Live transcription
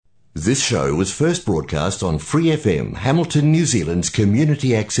This show was first broadcast on Free FM, Hamilton, New Zealand's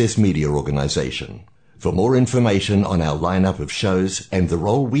community access media organisation. For more information on our lineup of shows and the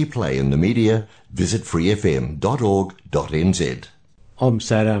role we play in the media, visit freefm.org.nz. Om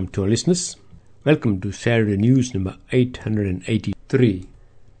Saram to our listeners. Welcome to Saturday News number 883.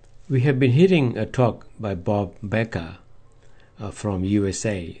 We have been hearing a talk by Bob Becker from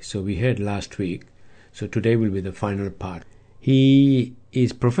USA. So we heard last week. So today will be the final part. He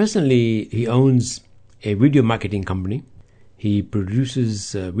owns a video marketing company. He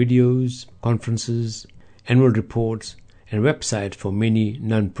produces videos, conferences, annual reports, and websites for many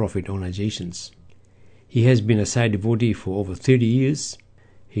non-profit organizations. He has been a Sai devotee for over 30 years.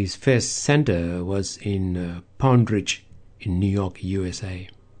 His first center was in Pound Ridge in New York, USA.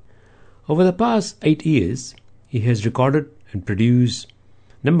 Over the past 8 years, he has recorded and produced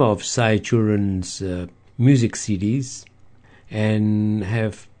a number of Sai children's music CDs and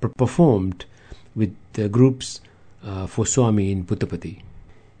have performed with the groups for Swami in Puttaparthi.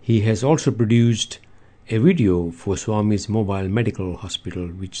 He has also produced a video for Swami's mobile medical hospital,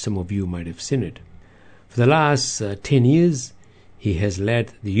 which some of you might have seen it. For the last 10 years, he has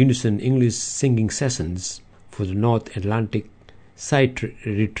led the Unison English singing sessions for the North Atlantic site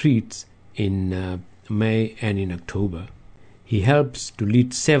retreats in May and in October. He helps to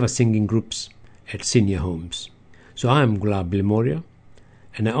lead Seva singing groups at senior homes. So I am Gulab Bilmoria,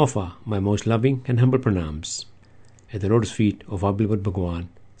 and I offer my most loving and humble pranams at the lotus feet of our beloved Bhagwan,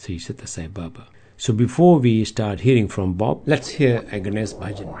 Sri Sathya Sai Baba. So before we start hearing from Bob, let's hear a Ganesh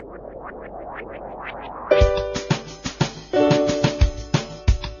Bhajan.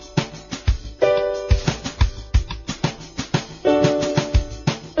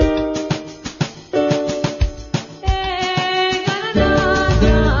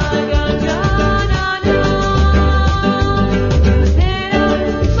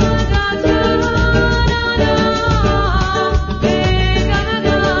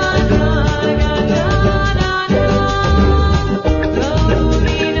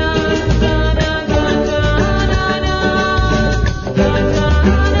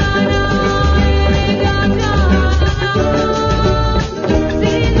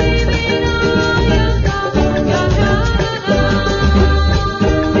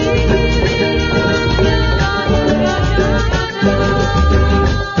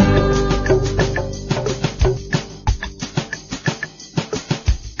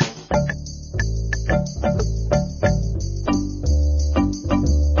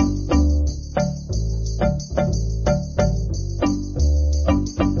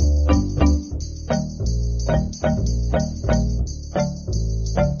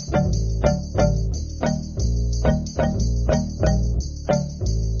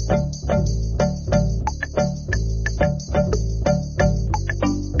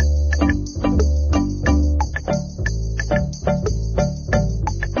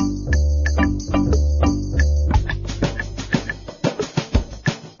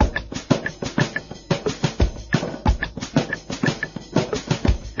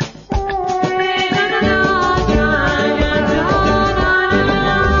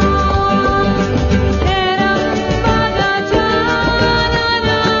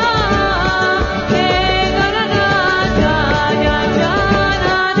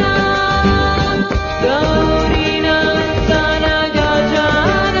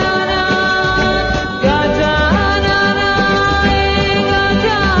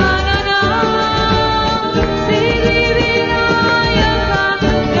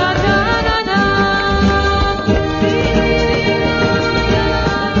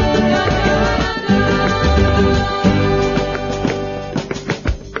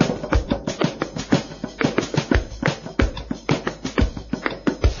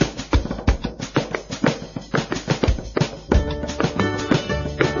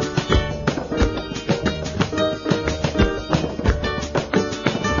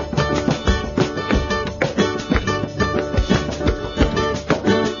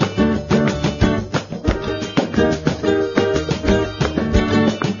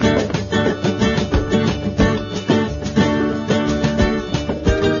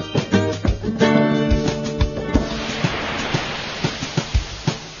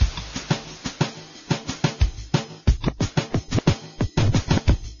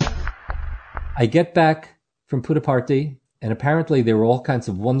 I get back from Puttaparthi, and apparently there were all kinds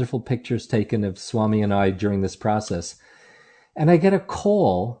of wonderful pictures taken of Swami and I during this process. And I get a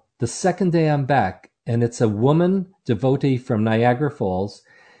call the second day I'm back, and it's a woman devotee from Niagara Falls,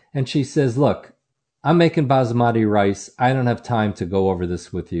 and she says, look, I'm making basmati rice. I don't have time to go over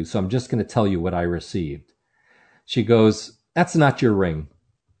this with you, so I'm just going to tell you what I received. She goes, that's not your ring.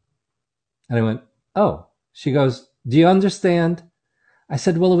 And I went, oh. She goes, do you understand? I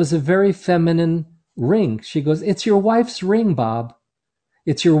said, well, it was a very feminine ring. She goes, it's your wife's ring, Bob.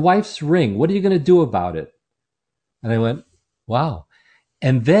 It's your wife's ring. What are you going to do about it? And I went, wow.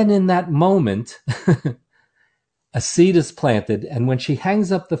 And then in that moment, a seed is planted. And when she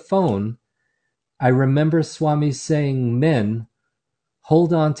hangs up the phone, I remember Swami saying, men,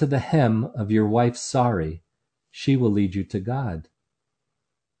 hold on to the hem of your wife's sari. She will lead you to God.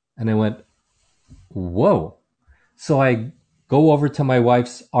 And I went, whoa. So I go over to my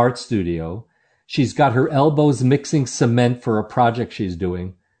wife's art studio. She's got her elbows mixing cement for a project she's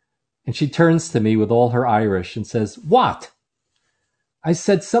doing. And she turns to me with all her Irish and says, what? I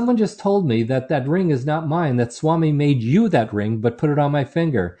said, someone just told me that that ring is not mine, that Swami made you that ring, but put it on my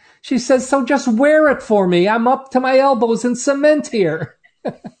finger. She says, so just wear it for me. I'm up to my elbows in cement here.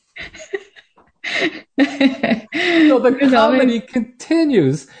 So the comedy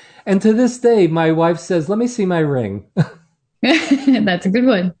continues. And to this day, my wife says, let me see my ring. That's a good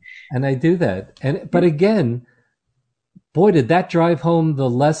one. And I do that. But again, boy, did that drive home the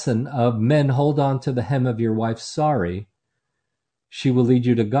lesson of men, hold on to the hem of your wife's sari. She will lead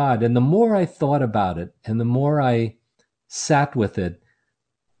you to God. And the more I thought about it and the more I sat with it,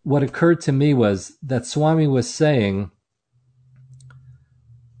 what occurred to me was that Swami was saying,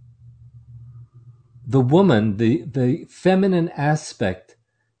 the woman, the feminine aspect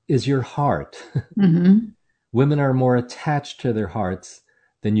is your heart. Mm-hmm. Women are more attached to their hearts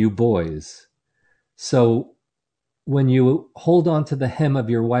than you boys. So when you hold on to the hem of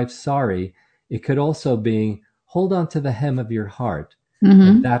your wife's sari, it could also be hold on to the hem of your heart,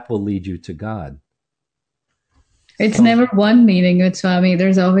 and that will lead you to God. It's never one meaning with Swami.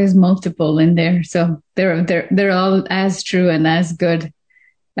 There's always multiple in there. So they're all as true and as good.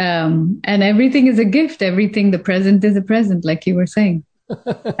 And everything is a gift. Everything, the present is a present, like you were saying.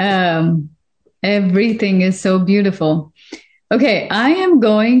 Everything is so beautiful. Okay, I am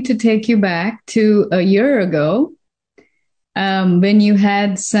going to take you back to a year ago when you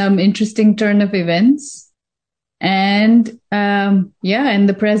had some interesting turn of events. And and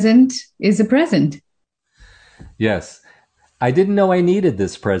the present is a present. Yes. I didn't know I needed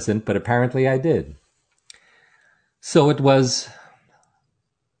this present, but apparently I did. So it was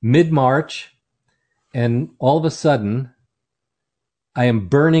mid-March, and all of a sudden, I am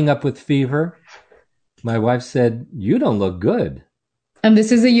burning up with fever. My wife said, you don't look good. And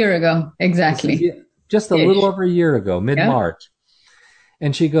this is a year ago, exactly. Just a little over a year ago, mid-March. Yeah.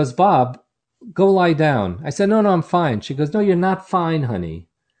 And she goes, Bob, go lie down. I said, no, I'm fine. She goes, no, you're not fine, honey.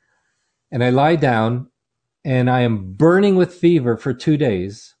 And I lie down, and I am burning with fever for 2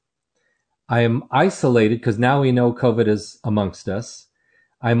 days. I am isolated because now we know COVID is amongst us.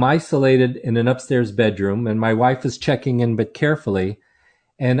 I'm isolated in an upstairs bedroom, and my wife is checking in, but carefully.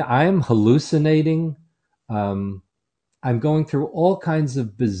 And I'm hallucinating. I'm going through all kinds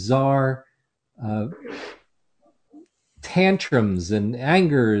of bizarre tantrums and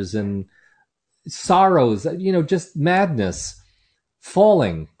angers and sorrows, just madness,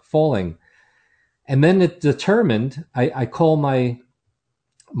 falling. And then it determined, I call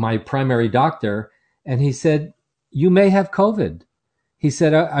my primary doctor, and he said, you may have COVID. He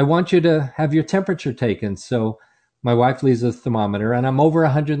said, I want you to have your temperature taken. So my wife leaves a thermometer, and I'm over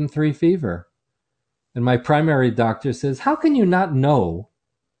 103 fever. And my primary doctor says, how can you not know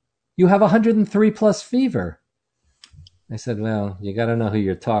you have 103 plus fever? I said, well, you got to know who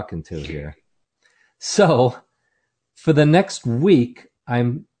you're talking to here. So for the next week,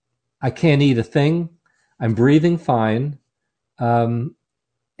 I can't eat a thing. I'm breathing fine. And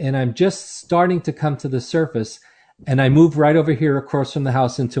I'm just starting to come to the surface. And I moved right over here across from the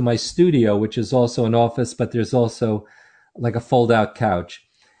house into my studio, which is also an office, but there's also like a fold-out couch.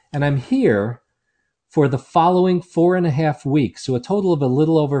 And I'm here for the following 4.5 weeks. So a total of a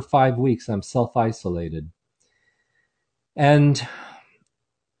little over 5 weeks, I'm self-isolated. And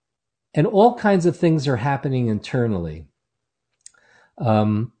all kinds of things are happening internally.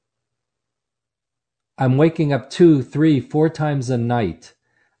 I'm waking up 2, 3, 4 times a night.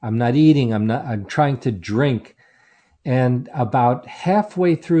 I'm not eating. I'm trying to drink. And about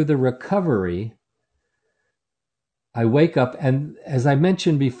halfway through the recovery, I wake up, and as I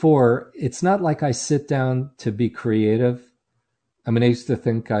mentioned before, it's not like I sit down to be creative. I mean, I used to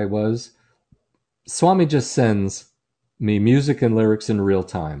think I was. Swami just sends me music and lyrics in real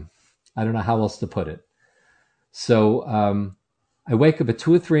time. I don't know how else to put it. So I wake up at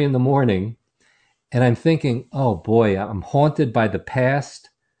 2 or 3 in the morning, and I'm thinking, oh boy, I'm haunted by the past,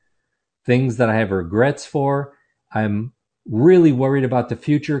 things that I have regrets for. I'm really worried about the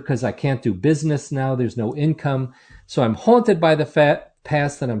future because I can't do business now. There's no income. So I'm haunted by the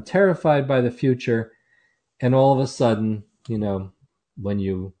past and I'm terrified by the future. And all of a sudden, you know, when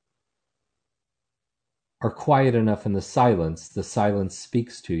you are quiet enough in the silence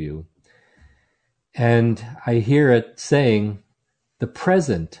speaks to you. And I hear it saying, the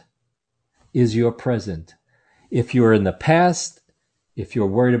present is your present. If you're in the past, if you're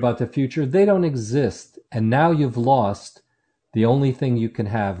worried about the future, they don't exist. And now you've lost the only thing you can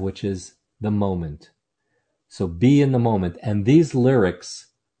have, which is the moment. So be in the moment. And these lyrics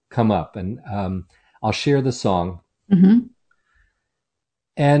come up, and I'll share the song. Mm-hmm.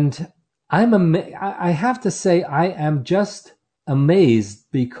 And I have to say, I am just amazed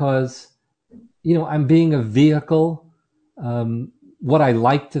because, you know, I'm being a vehicle. What I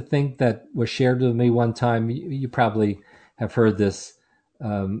like to think that was shared with me one time, you probably have heard this.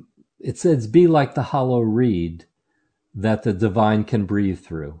 It says, be like the hollow reed that the divine can breathe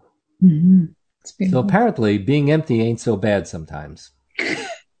through. Mm-hmm. So apparently being empty ain't so bad sometimes.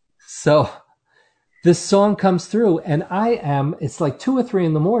 So this song comes through, and it's like 2 or 3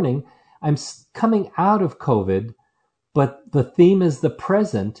 in the morning. I'm coming out of COVID, but the theme is the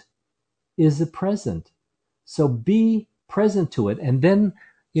present is the present. So be present to it. And then,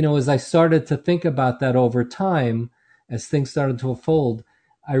 you know, as I started to think about that over time, as things started to unfold,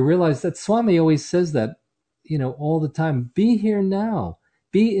 I realized that Swami always says that, you know, all the time, be here now,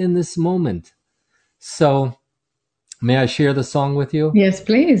 be in this moment. So may I share the song with you? Yes,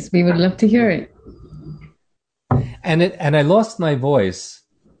 please. We would love to hear it. And I lost my voice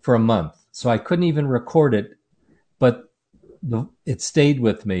for a month, so I couldn't even record it, but it stayed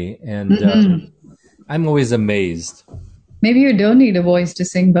with me, and I'm always amazed. Maybe you don't need a voice to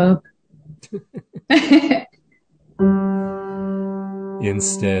sing, Bob.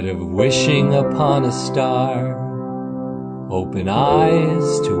 Instead of wishing upon a star, open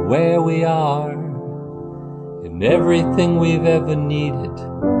eyes to where we are, and everything we've ever needed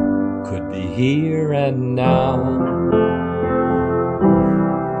could be here and now.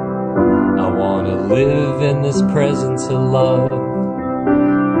 I want to live in this presence of love,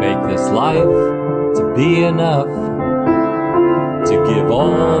 make this life to be enough, to give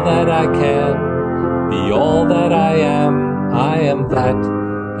all that I can, be all that I am. I am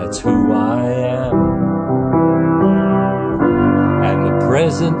that's who I am. And the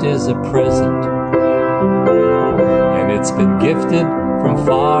present is a present, and it's been gifted from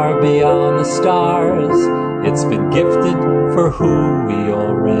far beyond the stars. It's been gifted for who we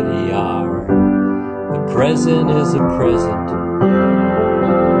already are. The present is a present.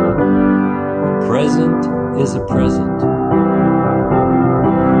 The present is a present.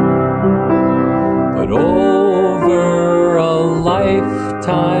 But over a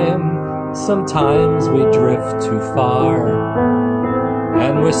lifetime, sometimes we drift too far,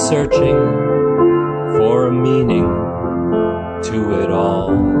 and we're searching for a meaning to it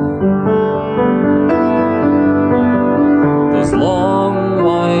all. Those long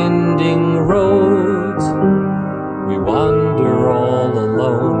winding roads, we wander all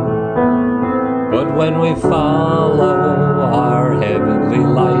alone, but when we follow our heavenly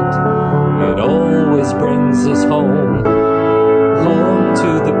light, it always brings us home, home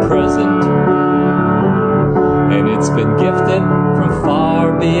to the present. And it's been gifted from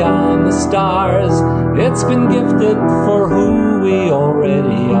far beyond the stars. It's been gifted for who we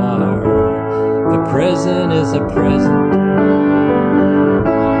already are. The present is a present.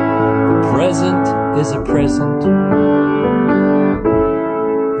 The present is a present.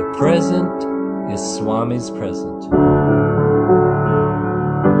 The present is Swami's present.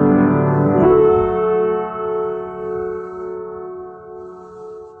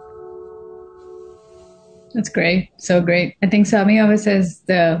 That's great. So great. I think Swami always says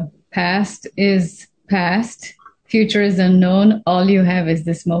the past is past, future is unknown. All you have is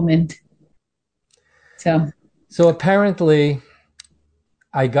this moment. So apparently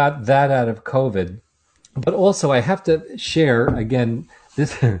I got that out of COVID, but also I have to share again,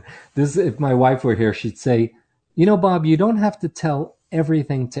 this, if my wife were here, she'd say, you know, Bob, you don't have to tell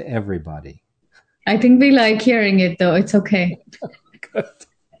everything to everybody. I think we like hearing it though. It's okay. Good.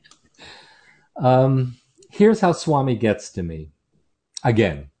 Here's how Swami gets to me.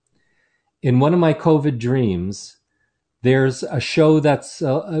 Again, in one of my COVID dreams, there's a show that's,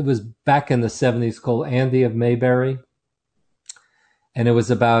 it was back in the 70s called Andy of Mayberry. And it was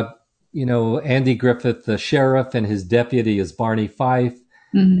about, you know, Andy Griffith, the sheriff, and his deputy is Barney Fife.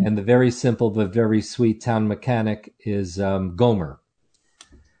 Mm-hmm. And the very simple but very sweet town mechanic is Gomer.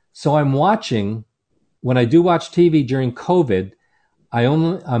 So I'm watching, when I do watch TV during COVID,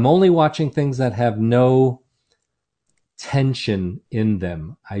 I'm only watching things that have no tension in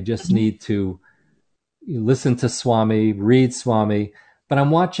them. I just need to listen to Swami, read Swami. But I'm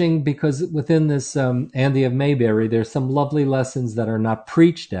watching because within this Andy of Mayberry, there's some lovely lessons that are not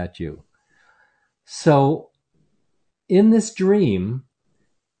preached at you. So in this dream,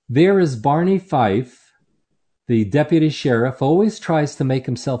 there is Barney Fife, the deputy sheriff, always tries to make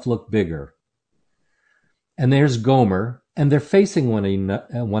himself look bigger. And there's Gomer, and they're facing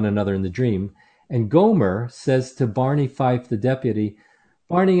one another in the dream. And Gomer says to Barney Fife, the deputy,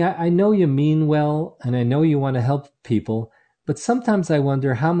 Barney, I know you mean well, and I know you want to help people, but sometimes I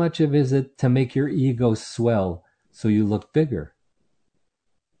wonder how much of is it to make your ego swell so you look bigger?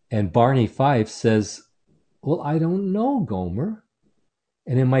 And Barney Fife says, well, I don't know, Gomer.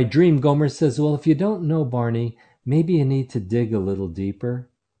 And in my dream, Gomer says, well, if you don't know, Barney, maybe you need to dig a little deeper.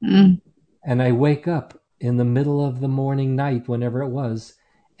 And I wake up in the middle of the morning, night, whenever it was,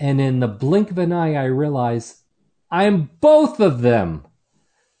 and in the blink of an eye, I realize I'm both of them.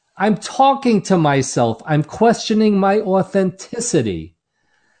 I'm talking to myself. I'm questioning my authenticity.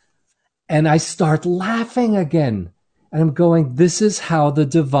 And I start laughing again. And I'm going, this is how the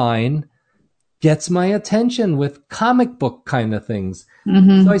divine gets my attention with comic book kind of things.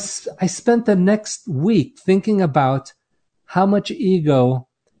 So I spent the next week thinking about how much ego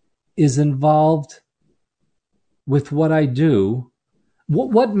is involved with what I do.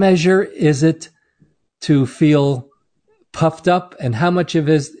 What measure is it to feel puffed up, and how much of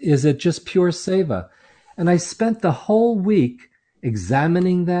it is it just pure seva? And I spent the whole week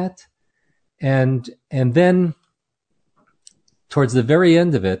examining that, and then towards the very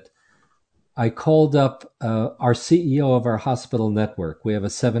end of it, I called up our CEO of our hospital network. We have a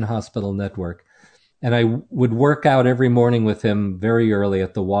 7-hospital network, and I would work out every morning with him very early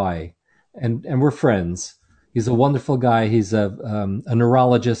at the Y, and we're friends. He's a wonderful guy. He's a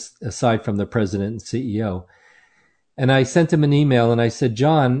neurologist aside from the president and CEO. And I sent him an email and I said,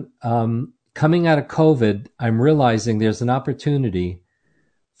 John, coming out of COVID, I'm realizing there's an opportunity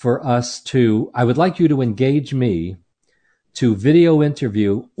for us I would like you to engage me to video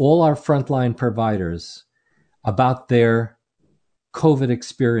interview all our frontline providers about their COVID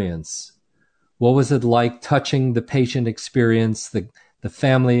experience. What was it like touching the patient experience, the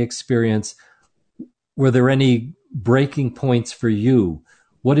family experience? Were there any breaking points for you?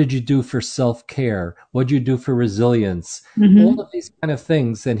 What did you do for self-care? What did you do for resilience? All of these kind of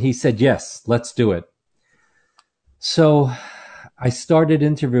things. And he said, yes, let's do it. So I started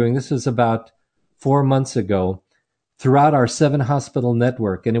interviewing. This was about 4 months ago throughout our 7-hospital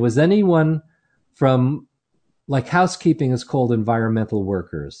network. And it was anyone from, like housekeeping is called environmental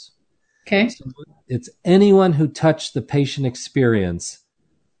workers. Okay. So it's anyone who touched the patient experience.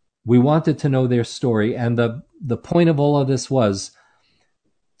 We wanted to know their story. And the point of all of this was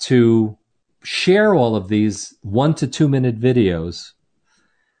to share all of these 1 to 2 minute videos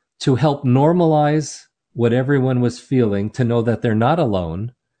to help normalize what everyone was feeling, to know that they're not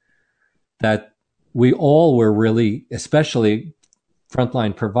alone, that we all were really, especially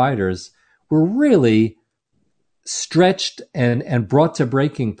frontline providers, were really stretched and brought to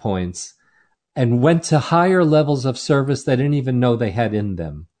breaking points and went to higher levels of service they didn't even know they had in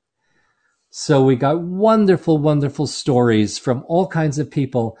them. So we got wonderful, wonderful stories from all kinds of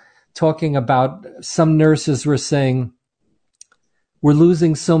people talking about, some nurses were saying, we're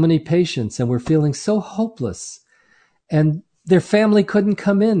losing so many patients and we're feeling so hopeless. And their family couldn't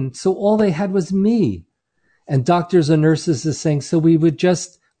come in, so all they had was me. And doctors and nurses are saying, so we would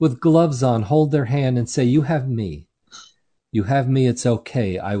just, with gloves on, hold their hand and say, you have me. You have me, it's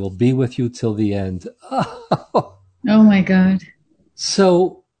okay. I will be with you till the end. Oh my God.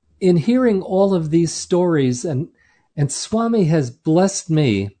 So in hearing all of these stories, and Swami has blessed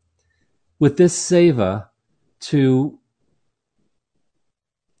me with this seva to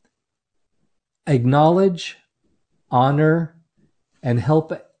acknowledge, honor, and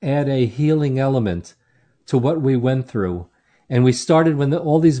help add a healing element to what we went through. And we started when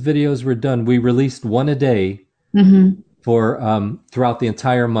all these videos were done, we released one a day for throughout the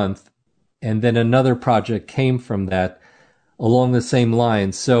entire month. And then another project came from that along the same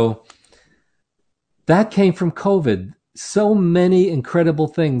lines. So that came from COVID. So many incredible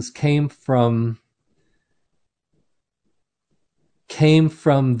things came from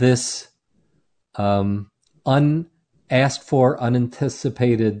this unasked for,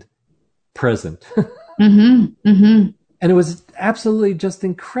 unanticipated present. And it was absolutely just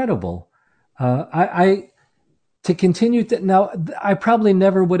incredible. To continue to, now, I probably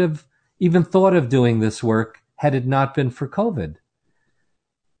never would have even thought of doing this work had it not been for COVID.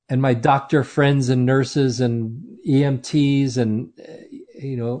 And my doctor friends and nurses and EMTs and,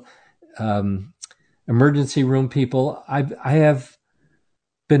 emergency room people, I have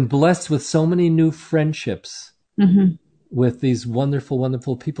been blessed with so many new friendships with these wonderful,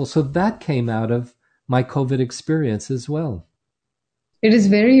 wonderful people. So that came out of my COVID experience as well. It is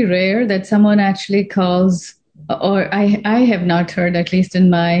very rare that someone actually calls, or I have not heard, at least in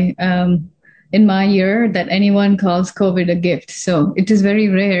my year, that anyone calls COVID a gift. So it is very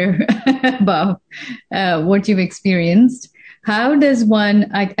rare, Bob, what you've experienced. How does one?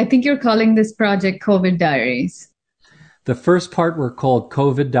 I think you're calling this project COVID Diaries. The first part were called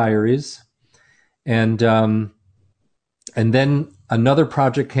COVID Diaries, and then another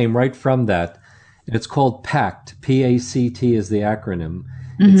project came right from that. And it's called PACT. PACT is the acronym.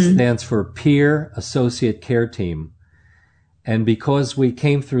 Mm-hmm. It stands for Peer Associate Care Team. And because we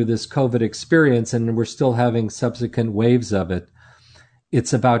came through this COVID experience and we're still having subsequent waves of it,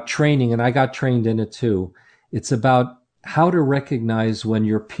 it's about training, and I got trained in it too. It's about how to recognize when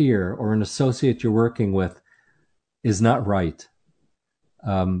your peer or an associate you're working with is not right.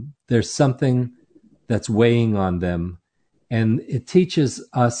 There's something that's weighing on them. And it teaches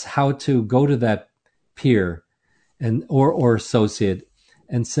us how to go to that peer and or associate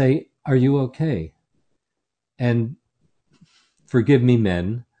and say, "Are you okay?" And forgive me,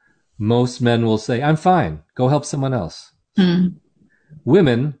 men. Most men will say, "I'm fine. Go help someone else."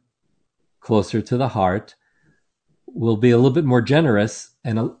 Women, closer to the heart, will be a little bit more generous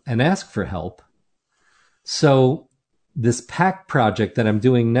and ask for help. So this PACT project that I'm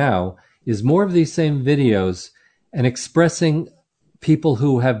doing now is more of these same videos and expressing people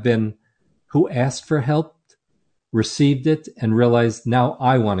who asked for help, received it, and realized, now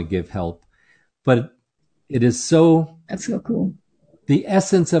I want to give help. But it is so... That's so cool. The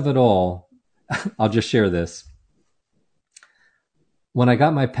essence of it all, I'll just share this. When I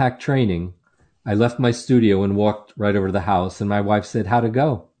got my PACT training, I left my studio and walked right over to the house, and my wife said, "How'd it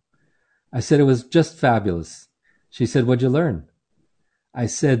go?" I said, "It was just fabulous." She said, "What'd you learn?" I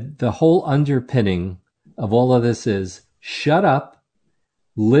said, "The whole underpinning of all of this is shut up,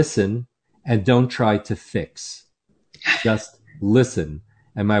 listen, and don't try to fix. Just listen."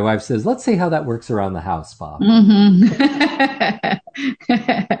 And my wife says, "Let's see how that works around the house, Bob." Mm-hmm.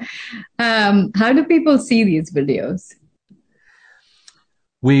 How do people see these videos?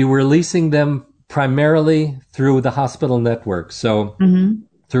 We releasing them primarily through the hospital network. So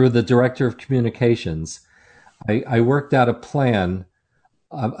through the director of communications, I worked out a plan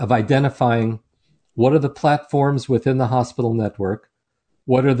of identifying what are the platforms within the hospital network,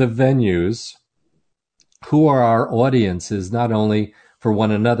 what are the venues, who are our audiences, not only for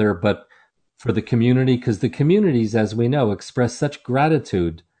one another, but for the community, because the communities, as we know, express such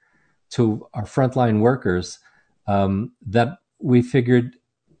gratitude to our frontline workers that we figured,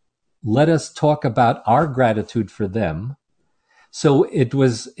 let us talk about our gratitude for them. So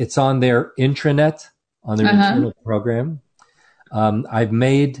it's on their intranet, on their internal program. I've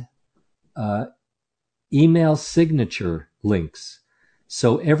made email signature links.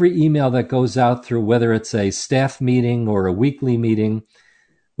 So every email that goes out through, whether it's a staff meeting or a weekly meeting,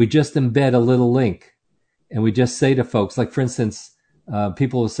 we just embed a little link. And we just say to folks, like, for instance,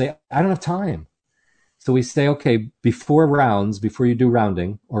 people will say, "I don't have time." So we say, okay, before you do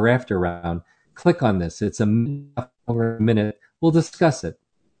rounding or after round, click on this. It's a minute. We'll discuss it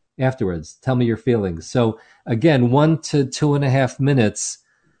afterwards. Tell me your feelings. So again, 1 to 2.5 minutes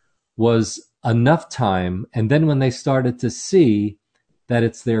was enough time. And then when they started to see that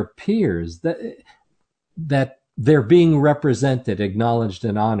it's their peers, that they're being represented, acknowledged,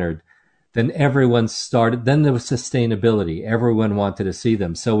 and honored, then everyone started. Then there was sustainability. Everyone wanted to see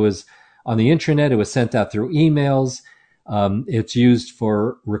them. So it was on the intranet. It was sent out through emails. It's used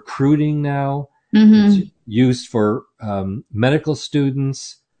for recruiting now. It's used for medical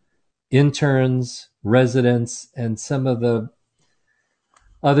students, interns, residents, and some of the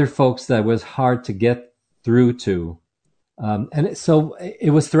other folks that was hard to get through to. So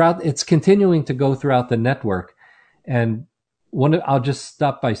it was throughout. It's continuing to go throughout the network. And I'll just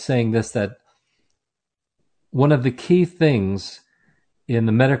stop by saying this, that one of the key things in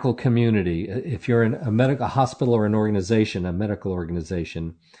the medical community, if you're in a hospital or a medical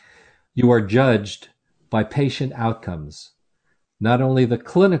organization, you are judged by patient outcomes, not only the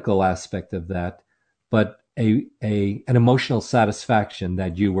clinical aspect of that, but an emotional satisfaction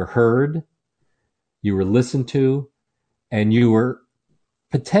that you were heard, you were listened to, and you were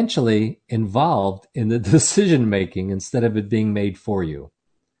potentially involved in the decision making instead of it being made for you.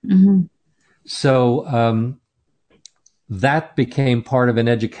 So that became part of an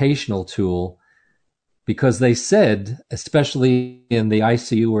educational tool, because they said, especially in the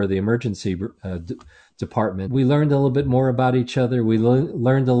ICU or the emergency department, we learned a little bit more about each other. We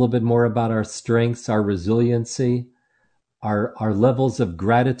learned a little bit more about our strengths, our resiliency, our levels of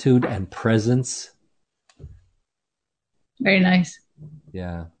gratitude and presence. Very nice.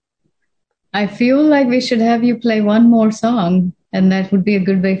 Yeah. I feel like we should have you play one more song, and that would be a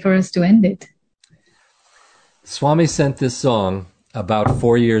good way for us to end it. Swami sent this song about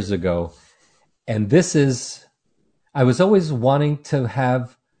 4 years ago, and I was always wanting to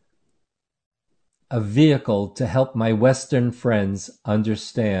have a vehicle to help my Western friends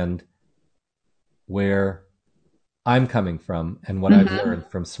understand where I'm coming from and what I've learned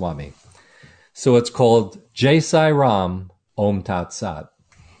from Swami. So it's called Jai Sai Ram, Om Tat Sat.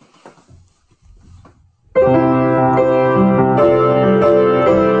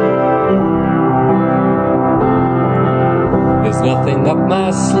 There's nothing up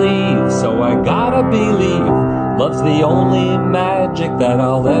my sleeve, so I gotta believe love's the only magic that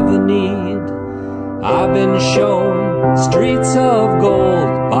I'll ever need. I've been shown streets of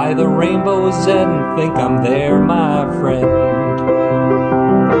gold by the rainbow's end, think I'm there, my friend.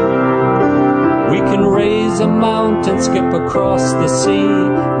 We can raise a mountain, skip across the sea.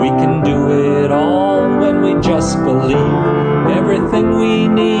 We can do it all when we just believe. Everything we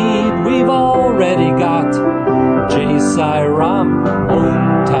need, we've already got. Jai Sai Ram,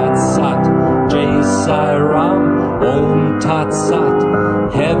 Om Tat Sat. Jai Sai Ram, Om Tat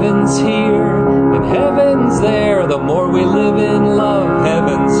Sat. Heaven's here and heaven's there. The more we live in love,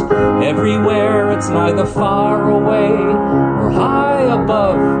 heaven's everywhere. It's neither far away or high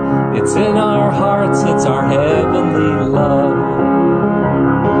above. It's in our hearts, it's our heavenly love.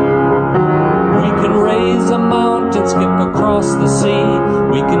 We can raise a mountain, skip across the sea.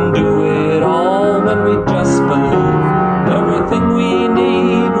 We can do it all when we just believe. Everything we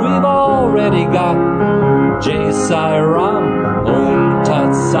need, we've already got. Jai Sai Ram, Om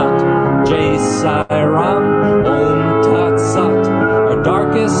Tat Sat. Jai Sai Ram, Om Tat Sat. Our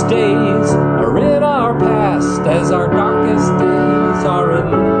darkest days are in our past, as our darkest days are in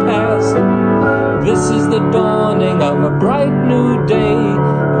the past. This is the dawning of a bright new day.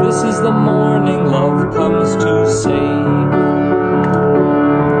 This is the morning love comes to say.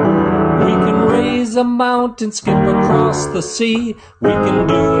 We can raise a mountain, skip across the sea. We can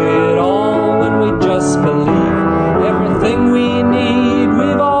do it all when we just believe. Everything we need,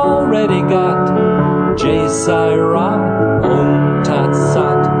 we've already got. Jai Sai Ram, Om Tat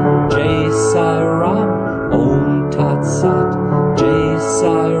Sat. Jai Sai Ram, Om Tat Sat. Jai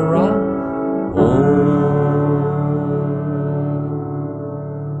Sai Ram, Om.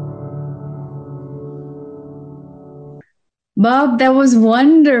 Bob, that was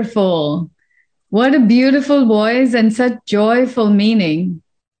wonderful. What a beautiful voice and such joyful meaning.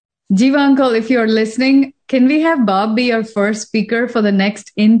 Jiva Uncle, if you're listening, can we have Bob be our first speaker for the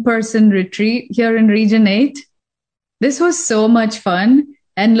next in-person retreat here in Region 8? This was so much fun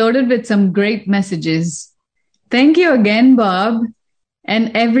and loaded with some great messages. Thank you again, Bob,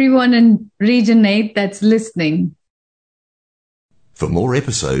 and everyone in Region 8 that's listening. For more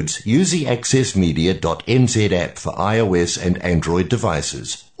episodes, use the accessmedia.nz app for iOS and Android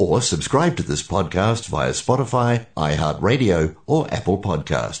devices, or subscribe to this podcast via Spotify, iHeartRadio, or Apple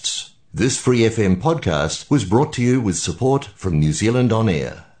Podcasts. This Free FM podcast was brought to you with support from New Zealand On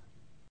Air.